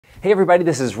Hey everybody,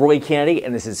 this is Roy Kennedy,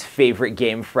 and this is Favorite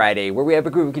Game Friday, where we have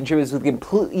a group of contributors with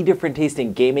completely different taste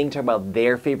in gaming talk about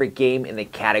their favorite game in the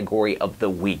category of the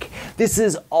week. This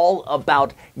is all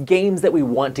about games that we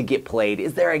want to get played.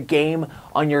 Is there a game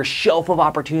on your shelf of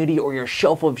opportunity or your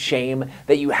shelf of shame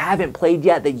that you haven't played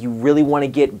yet that you really want to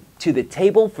get to the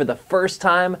table for the first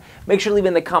time? Make sure to leave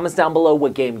in the comments down below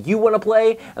what game you want to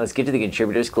play, and let's get to the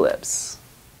contributors' clips.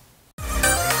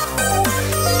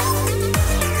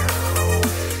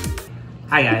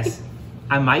 Hi guys,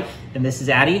 I'm Mike, and this is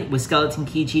Addie with Skeleton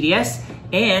Key GDS,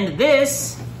 and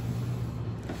this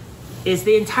is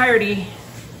the entirety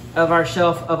of our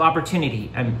shelf of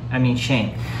opportunity, I mean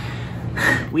shame.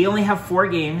 We only have 4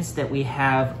 games that we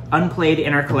have unplayed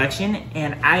in our collection,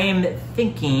 and I am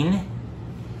thinking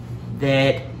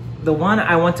that the one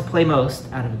I want to play most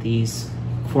out of these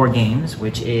 4 games,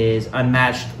 which is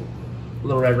Unmatched,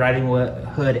 Little Red Riding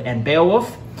Hood, and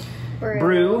Beowulf,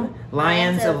 Brew,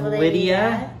 Lions of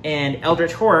Lydia, and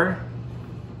Eldritch Horror.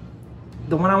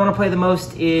 The one I want to play the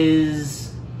most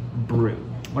is Brew.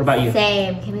 What about you?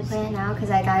 Same. Can we play it now?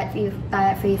 Because I got it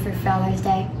for you for Father's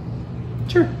Day.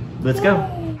 Sure. Let's go.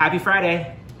 Happy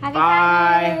Friday. Happy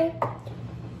Bye. Friday.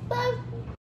 Bye.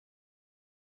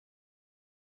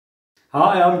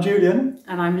 Hi, I'm Julian.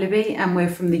 And I'm Libby, and we're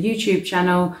from the YouTube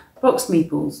channel Box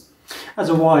Meeples. As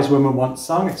a wise woman once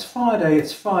sung, it's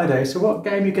Friday, so what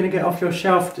game are you going to get off your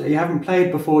shelf that you haven't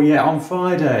played before yet on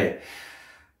Friday?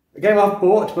 The game I've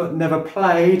bought but never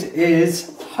played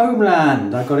is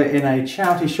Homeland. I got it in a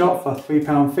charity shop for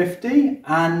 £3.50,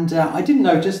 and I didn't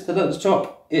notice that at the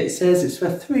top it says it's for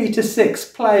 3 to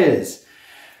 6 players.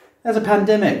 There's a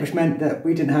pandemic, which meant that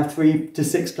we didn't have 3 to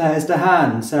 6 players to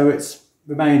hand, so it's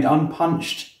remained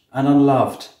unpunched and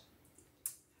unloved.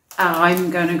 I'm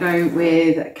going to go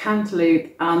with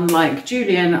Cantaloupe. Unlike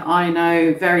Julian, I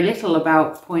know very little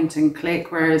about point and click,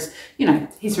 whereas, you know,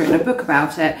 he's written a book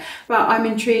about it. But I'm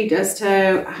intrigued as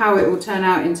to how it will turn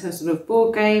out into a sort of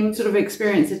board game, sort of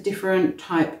experience a different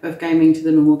type of gaming to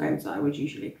the normal games that I would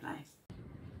usually play.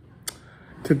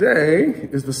 Today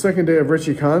is the second day of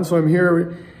RichieCon, so I'm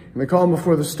here in the calm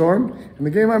before the storm. And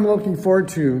the game I'm looking forward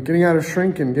to getting out of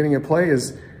Shrink and getting a play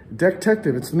is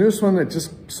Detective. It's the newest one that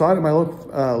just saw it at my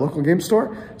local game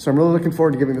store, so I'm really looking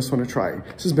forward to giving this one a try.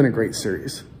 This has been a great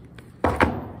series.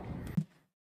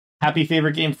 Happy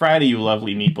Favorite Game Friday, you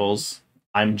lovely meeples.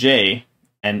 I'm Jay,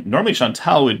 and normally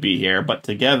Chantal would be here, but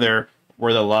together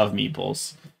we're the Love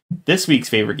Meeples. This week's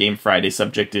Favorite Game Friday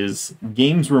subject is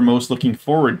games we're most looking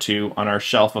forward to on our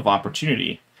shelf of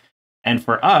opportunity. And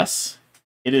for us,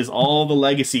 it is all the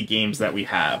legacy games that we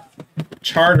have.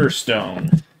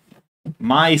 Charterstone,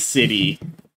 My City,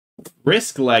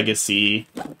 Risk Legacy,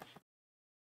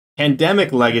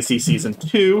 Pandemic Legacy Season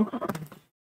 2,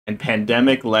 and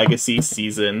Pandemic Legacy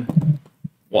Season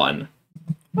 1.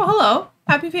 Well, hello.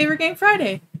 Happy Favorite Game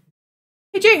Friday.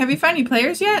 Hey, Jay, have you found any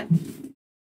players yet?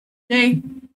 Jay.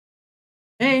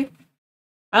 Hey.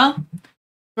 Well,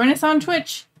 join us on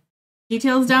Twitch.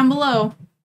 Details down below.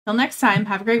 Till next time,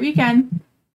 have a great weekend.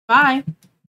 Bye.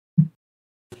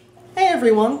 Hey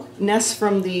everyone, Ness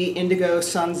from the Indigo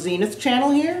Sun Zenith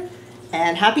channel here,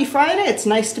 and happy Friday. It's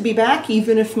nice to be back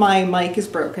even if my mic is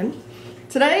broken.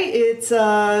 Today it's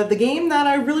the game that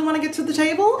I really want to get to the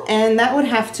table, and that would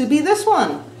have to be this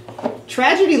one,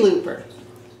 Tragedy Looper.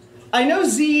 I know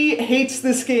Z hates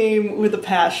this game with a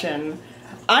passion.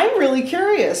 I'm really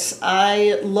curious.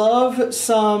 I love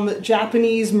some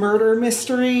Japanese murder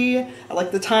mystery. I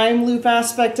like the time loop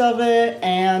aspect of it,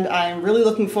 and I'm really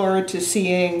looking forward to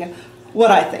seeing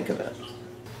what I think of it.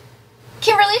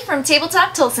 Kimberly from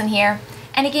Tabletop Tulsin here,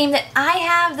 and a game that I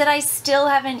have that I still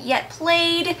haven't yet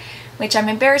played, which I'm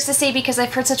embarrassed to say because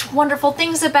I've heard such wonderful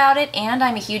things about it, and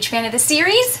I'm a huge fan of the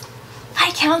series.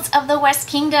 Viscounts of the West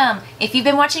Kingdom. If you've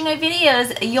been watching my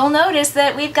videos, you'll notice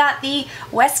that we've got the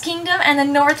West Kingdom and the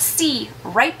North Sea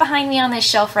right behind me on this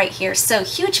shelf right here. So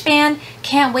huge fan,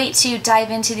 can't wait to dive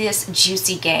into this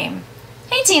juicy game.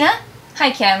 Hey Tina.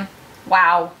 Hi Kim.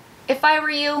 Wow. If I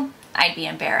were you, I'd be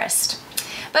embarrassed.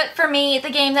 But for me, the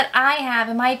game that I have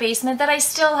in my basement that I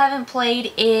still haven't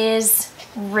played is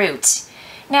Root.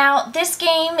 Now, this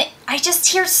game, I just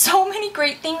hear so many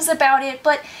great things about it,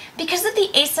 but because of the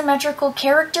asymmetrical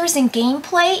characters and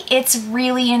gameplay, it's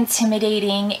really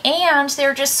intimidating, and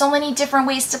there are just so many different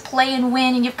ways to play and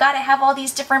win, and you've got to have all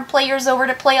these different players over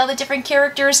to play all the different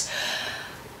characters.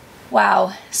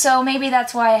 Wow. So maybe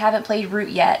that's why I haven't played Root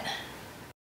yet.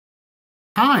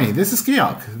 Hi, this is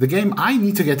Georg. The game I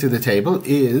need to get to the table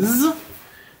is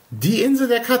Die Insel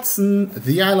der Katzen,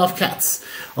 The Isle of Cats.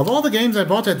 Of all the games I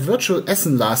bought at Virtual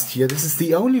Essen last year, this is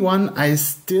the only one I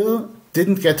still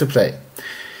didn't get to play.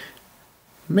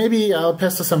 Maybe I'll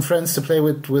pester some friends to play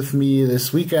with me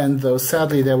this weekend, though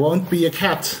sadly there won't be a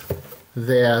cat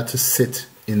there to sit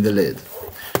in the lid.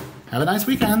 Have a nice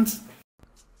weekend!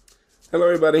 Hello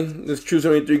everybody, this is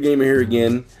True73 Gamer here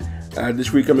again.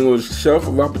 This week coming with Shelf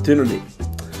of Opportunity.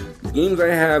 The games I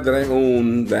have that I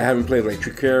own that I haven't played, like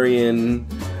Tricarian,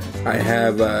 I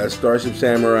have Starship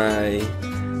Samurai,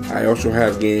 I also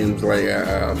have games like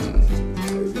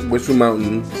Whistle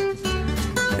Mountain.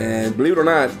 And believe it or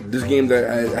not, this game that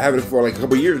I have it for like a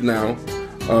couple years now,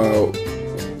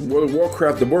 World of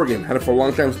Warcraft, the board game, had it for a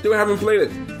long time, still haven't played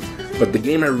it. But the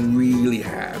game I really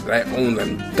have, that I own, that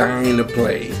I'm dying to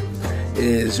play,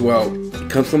 is, well, it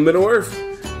comes from Middle-earth.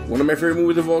 One of my favorite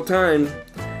movies of all time.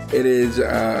 It is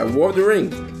War of the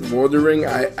Ring. War of the Ring,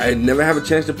 I never have a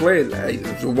chance to play it.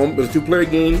 It's a 2-player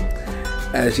game.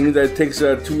 It seems that it takes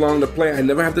too long to play. I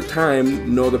never have the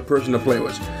time nor the person to play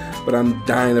with. But I'm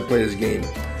dying to play this game.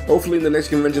 Hopefully in the next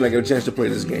convention I get a chance to play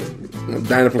this game. I'm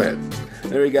dying to play it.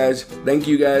 Anyway guys, thank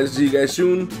you guys. See you guys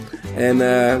soon. And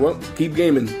well, keep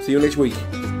gaming. See you next week.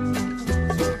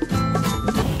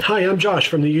 Hi, I'm Josh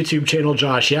from the YouTube channel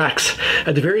Josh Yaks.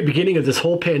 At the very beginning of this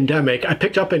whole pandemic, I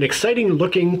picked up an exciting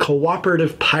looking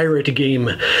cooperative pirate game.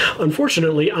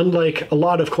 Unfortunately, unlike a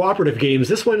lot of cooperative games,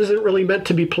 this one isn't really meant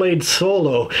to be played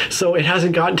solo, so it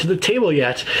hasn't gotten to the table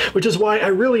yet, which is why I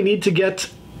really need to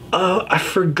get I've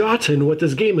forgotten what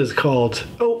this game is called.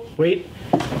 Oh, wait.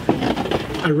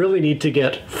 I really need to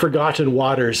get Forgotten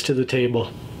Waters to the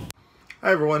table.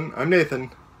 Hi everyone, I'm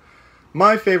Nathan.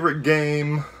 My favorite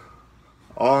game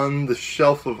on the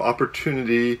shelf of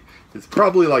opportunity is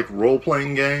probably like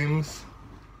role-playing games,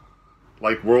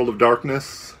 like World of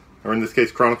Darkness, or in this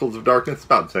case Chronicles of Darkness,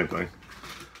 about the same thing.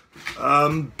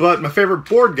 But my favorite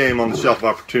board game on the shelf of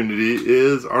opportunity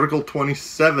is Article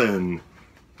 27.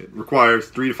 It requires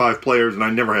 3 to 5 players, and I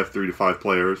never have 3 to 5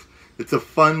 players. It's a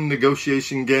fun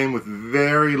negotiation game with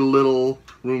very little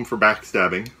room for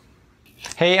backstabbing.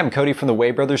 Hey, I'm Cody from the Way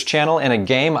Brothers channel, and a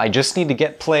game I just need to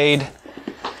get played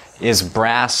is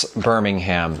Brass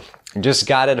Birmingham. I just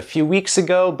got it a few weeks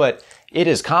ago, but it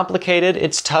is complicated,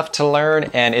 it's tough to learn,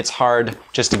 and it's hard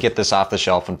just to get this off the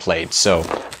shelf and played, so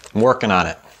I'm working on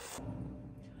it.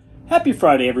 Happy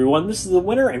Friday, everyone. This is the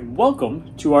winner, and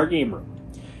welcome to our game room.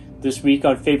 This week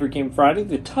on Favorite Game Friday,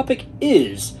 the topic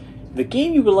is the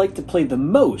game you would like to play the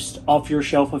most off your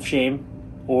shelf of shame,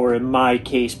 or in my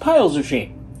case, piles of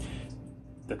shame.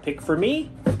 The pick for me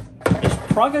is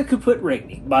Praga Kaput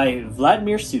Regni by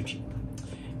Vladimir Suchy.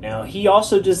 Now, he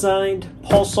also designed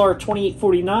Pulsar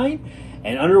 2849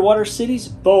 and Underwater Cities,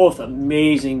 both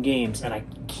amazing games, and I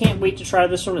can't wait to try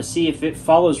this one to see if it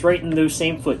follows right in those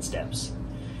same footsteps.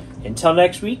 Until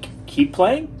next week, keep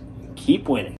playing, keep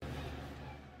winning.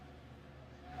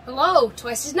 Hello,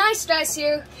 Twice as Nice Dice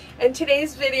here. And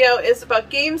today's video is about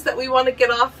games that we want to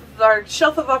get off of our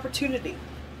shelf of opportunity.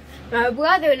 My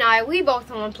brother and I, we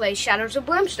both want to play Shadows of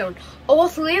Brimstone. All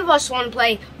 3 of us want to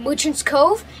play Merchant's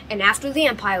Cove and After the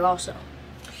Empire also.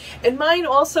 And mine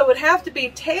also would have to be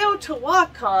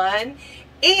Teotihuacan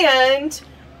and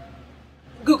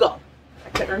Google. I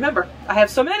couldn't remember. I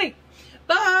have so many.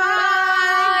 Bye!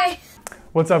 Bye!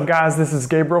 What's up guys, this is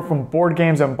Gabriel from Board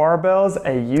Games and Barbells,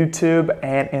 a YouTube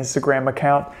and Instagram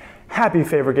account. Happy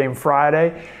Favorite Game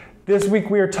Friday. This week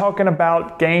we are talking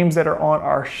about games that are on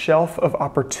our shelf of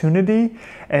opportunity,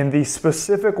 and the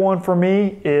specific one for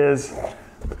me is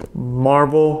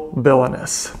Marvel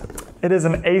Villainous. It is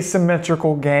an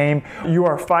asymmetrical game. You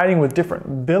are fighting with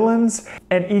different villains,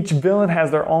 and each villain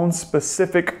has their own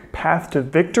specific path to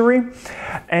victory,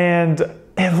 and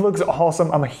it looks awesome.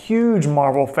 I'm a huge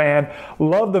Marvel fan.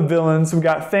 Love the villains. We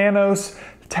got Thanos,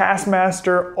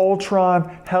 Taskmaster,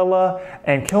 Ultron, Hela,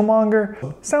 and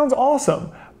Killmonger. Sounds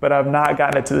awesome, but I've not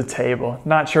gotten it to the table.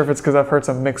 Not sure if it's because I've heard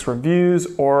some mixed reviews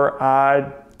or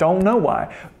I don't know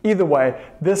why. Either way,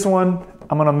 this one,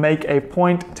 I'm gonna make a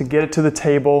point to get it to the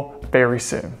table very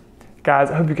soon.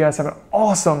 Guys, I hope you guys have an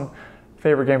awesome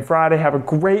Favorite Game Friday. Have a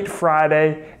great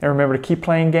Friday, and remember to keep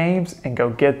playing games and go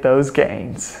get those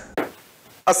gains.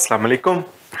 Assalamu alaikum.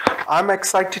 I'm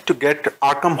excited to get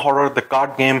Arkham Horror, the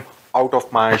card game, out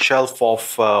of my shelf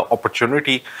of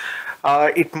opportunity.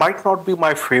 It might not be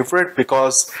my favorite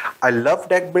because I love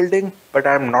deck building, but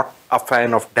I'm not a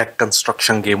fan of deck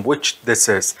construction game, which this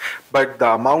is. But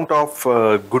the amount of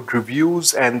good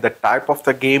reviews and the type of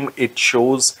the game it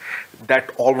shows, that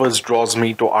always draws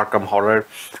me to Arkham Horror.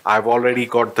 I've already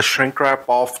got the shrink wrap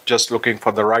off, just looking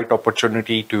for the right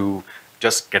opportunity to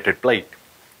just get it played.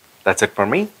 That's it for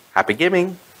me. Happy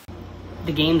gaming!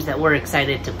 The games that we're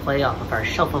excited to play off of our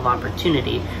shelf of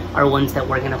opportunity are ones that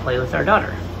we're going to play with our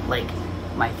daughter, like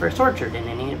My First Orchard and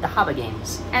any of the Haba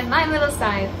games. And My Little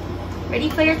Scythe. Ready,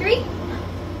 player 3?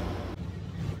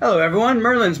 Hello everyone,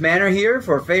 Merlin's Manor here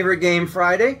for Favorite Game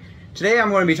Friday. Today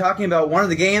I'm going to be talking about one of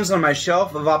the games on my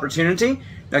shelf of opportunity.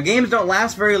 Now games don't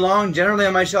last very long generally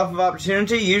on my shelf of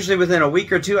opportunity. Usually within a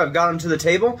week or two I've got them to the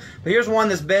table. But here's one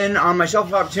that's been on my shelf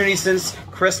of opportunity since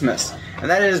Christmas. And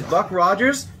that is Buck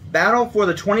Rogers, Battle for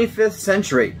the 25th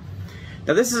Century.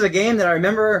 Now this is a game that I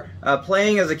remember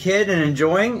playing as a kid and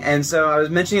enjoying, and so I was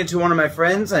mentioning it to one of my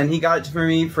friends and he got it for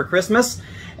me for Christmas.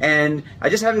 And I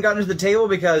just haven't gotten to the table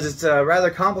because it's a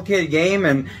rather complicated game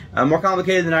and more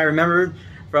complicated than I remembered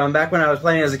from back when I was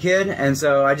playing as a kid, and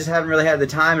so I just haven't really had the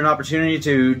time and opportunity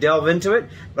to delve into it,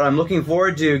 but I'm looking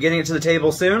forward to getting it to the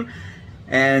table soon.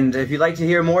 And if you'd like to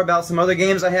hear more about some other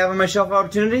games I have on my shelf of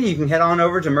opportunity, you can head on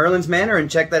over to Merlin's Manor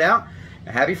and check that out.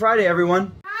 Happy Friday,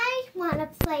 everyone! I want to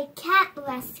play Cat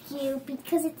Rescue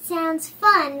because it sounds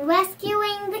fun,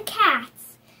 rescuing the cats.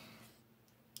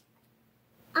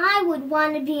 I would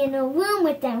want to be in a room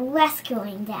with them,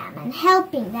 rescuing them and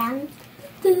helping them.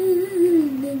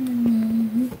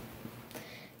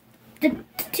 The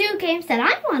two games that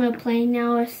I want to play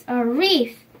now are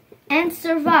Reef and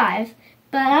Survive.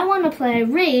 But I want to play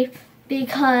Reef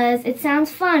because it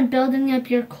sounds fun building up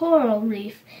your coral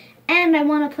reef. And I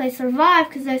want to play Survive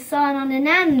because I saw it on an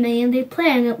anime and they play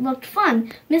and it looked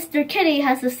fun. Mr. Kitty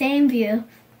has the same view.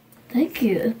 Thank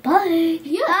you. Bye.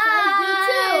 Yes, Bye.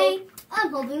 I do too. I'm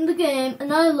holding the game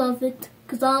and I love it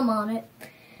because I'm on it.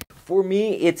 For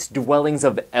me, it's Dwellings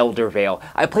of Eldervale.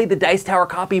 I played the Dice Tower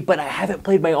copy, but I haven't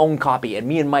played my own copy, and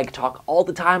me and Mike talk all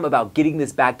the time about getting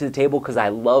this back to the table because I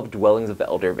love Dwellings of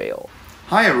Eldervale.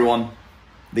 Hi everyone.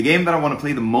 The game that I want to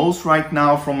play the most right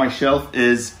now from my shelf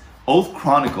is Oath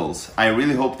Chronicles. I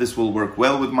really hope this will work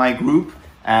well with my group,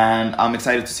 and I'm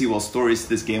excited to see what stories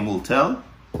this game will tell.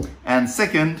 And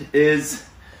second is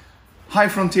High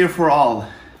Frontier for All.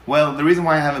 Well, the reason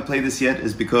why I haven't played this yet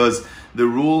is because the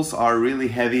rules are really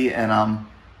heavy and I'm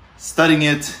studying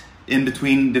it in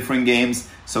between different games,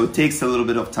 so it takes a little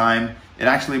bit of time. It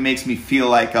actually makes me feel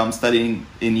like I'm studying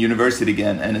in university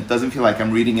again, and it doesn't feel like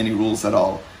I'm reading any rules at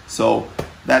all. So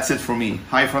that's it for me.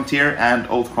 High Frontier and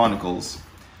Oath Chronicles.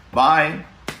 Bye!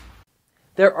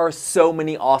 There are so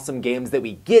many awesome games that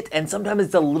we get, and sometimes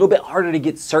it's a little bit harder to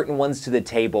get certain ones to the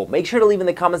table. Make sure to leave in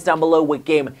the comments down below what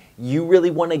game you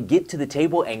really want to get to the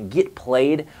table and get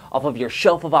played off of your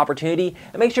shelf of opportunity.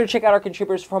 And make sure to check out our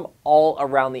contributors from all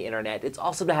around the internet. It's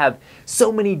awesome to have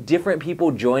so many different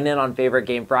people join in on Favorite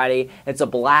Game Friday. It's a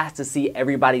blast to see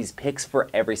everybody's picks for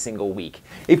every single week.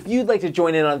 If you'd like to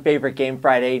join in on Favorite Game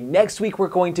Friday, next week we're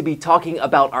going to be talking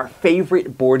about our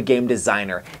favorite board game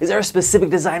designer. Is there a specific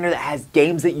designer that has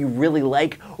games that you really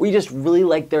like, or you just really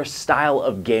like their style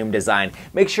of game design?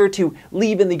 Make sure to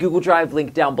leave in the Google Drive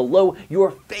link down below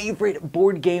your favorite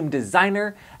board game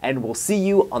designer, and we'll see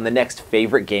you on the next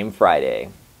Favorite Game Friday.